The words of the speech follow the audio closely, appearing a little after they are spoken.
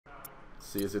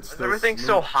See, is it still Everything's smooth?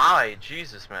 so high.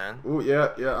 Jesus, man. Ooh,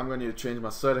 yeah, I'm gonna need to change my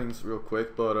settings real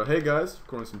quick. But hey guys,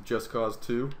 recording some Just Cause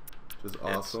 2, which is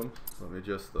awesome. Let me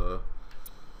just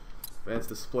advanced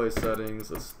display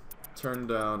settings. Let's turn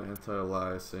down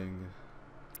anti-aliasing.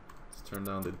 Let's turn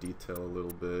down the detail a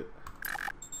little bit.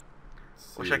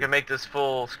 Wish I could make this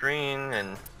full screen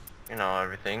and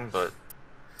everything, but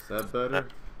Is that better?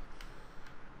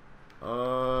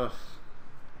 I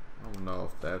don't know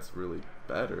if that's really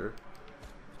better.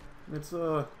 It's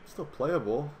still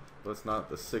playable, but it's not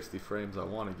the 60 frames I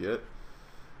want to get.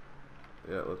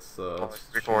 Yeah, let's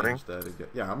recording. change that again.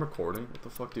 Yeah, I'm recording. What the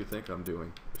fuck do you think I'm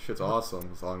doing? This shit's awesome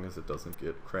as long as it doesn't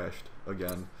get crashed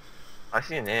again. I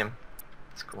see a name.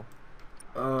 It's cool.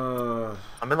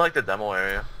 I'm in like the demo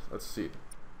area. Let's see.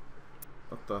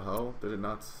 What the hell? Did it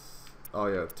not? Oh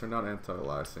yeah, turn down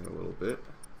anti-aliasing a little bit.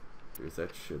 Because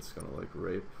that shit's gonna like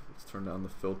rape. Let's turn down the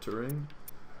filtering.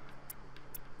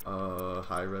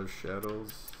 High res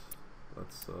shadows.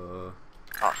 Let's Oh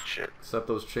shit. accept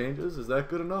those changes. Is that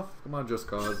good enough? Come on, Just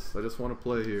Cause. I just want to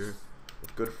play here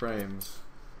with good frames.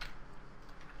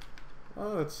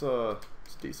 Oh, it's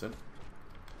decent.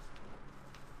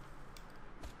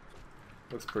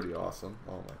 Looks pretty awesome.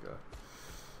 Oh my god.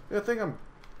 Yeah, I think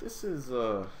this is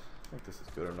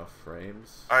good enough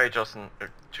frames. All right, Justin.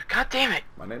 God damn it.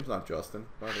 My name's not Justin,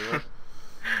 by the way.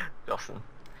 Justin.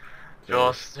 Okay.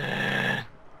 Justin.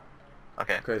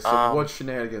 Okay. Okay, so what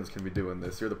shenanigans can we do in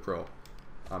this? You're the pro.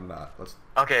 I'm not. Let's.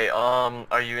 Okay.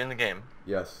 Are you in the game?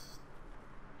 Yes.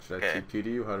 Should I Okay. TP to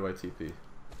you? How do I TP?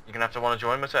 You're gonna have to want to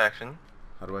join this action.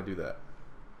 How do I do that?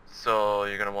 So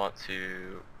you're gonna want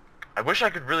to. I wish I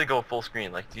could really go full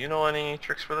screen. Like, do you know any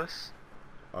tricks for this?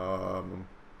 Go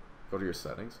to your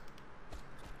settings.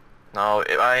 No,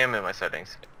 I am in my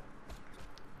settings.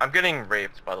 I'm getting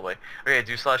raped, by the way. Okay,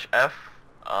 do /F,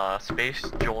 space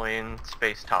join,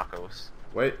 space tacos.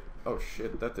 Wait. Oh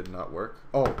shit, that did not work.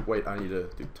 Oh wait, I need to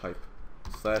do type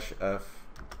 /F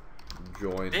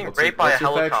join. Being what's raped your, by what's a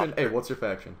your faction? helicopter. Hey, what's your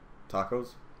faction?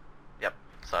 Tacos? Yep.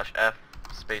 /F,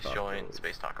 space join, Tacos.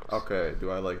 space tacos. Okay, do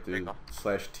I like There you do go.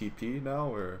 /TP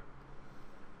now or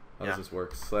how Yeah. does this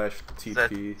work?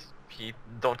 /TP.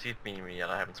 Don't TP me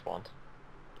yet, I haven't spawned.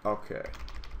 Okay.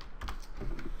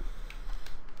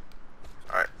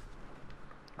 Alright.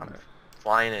 I'm Alright.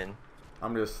 flying in.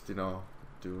 I'm just,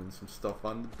 doing some stuff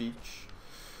on the beach.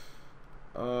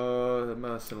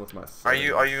 Messing with my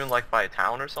settings. Are you in like by a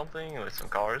town or something with some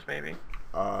cars maybe?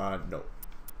 No.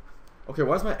 Okay,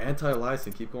 why does my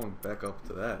anti-aliasing keep going back up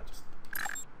to that? Just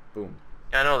boom.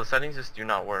 Yeah, I know, the settings just do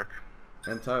not work.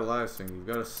 Anti-aliasing, you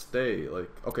gotta stay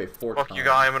like okay, 4 Fuck times. you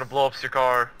guy, I'm gonna blow up your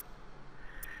car.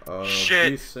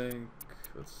 Shit. Desync.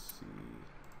 Let's see.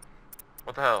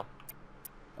 What the hell?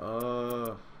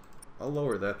 I'll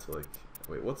lower that to like.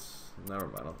 Wait, what's? Never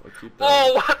mind. I'll keep that.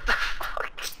 Whoa, what the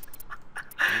fuck?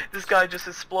 This guy just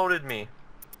exploded me.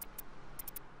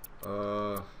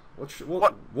 What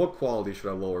quality should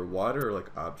I lower? Water or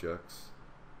like objects?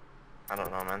 I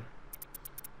don't know, man.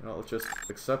 Let's just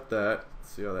accept that.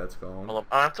 See how that's going. Hold up,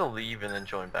 I have to leave and then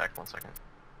join back 1 second.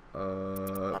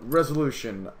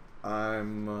 Resolution. I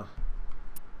don't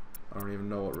even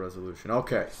know what resolution.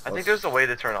 Okay. I think there's a way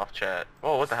to turn off chat.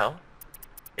 Whoa, what the hell?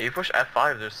 If you push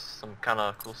F5, there's some kind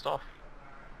of cool stuff.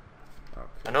 Okay.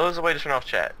 I know there's a way to turn off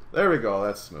chat. There we go.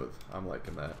 That's smooth. I'm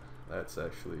liking that. That's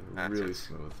actually That's really it.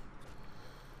 smooth.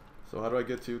 So how do I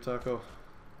get to you, Taco?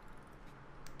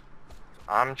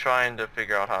 I'm trying to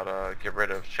figure out how to get rid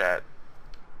of chat.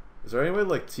 Is there any way to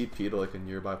like TP to like a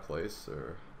nearby place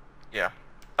or? Yeah.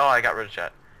 Oh, I got rid of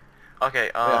chat.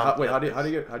 Okay. Yeah. Wait. yeah, How'd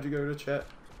you get rid of chat?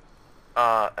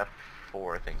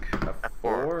 F4, I think.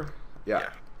 F4. Yeah.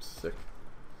 Yeah. Sick.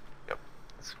 Yep.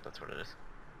 That's what it is.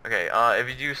 Okay. If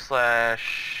you do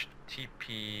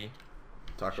 /TP.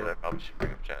 Taco. Shit, I probably should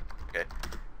bring up chat. Okay.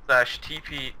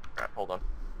 /TP. Alright, hold on.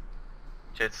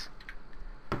 Chits.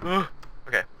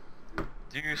 Okay.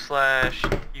 Do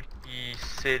 /TP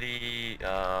city.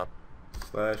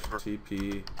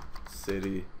 /TP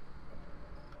city.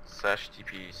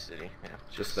 /TP city. Yeah.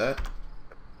 Just that.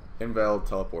 Invalid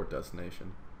teleport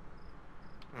destination.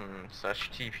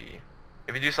 /TP.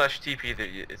 If you do /TP,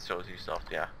 it shows you stuff.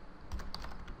 Yeah.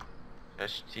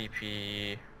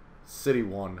 /TP. City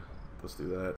 1. Let's do that.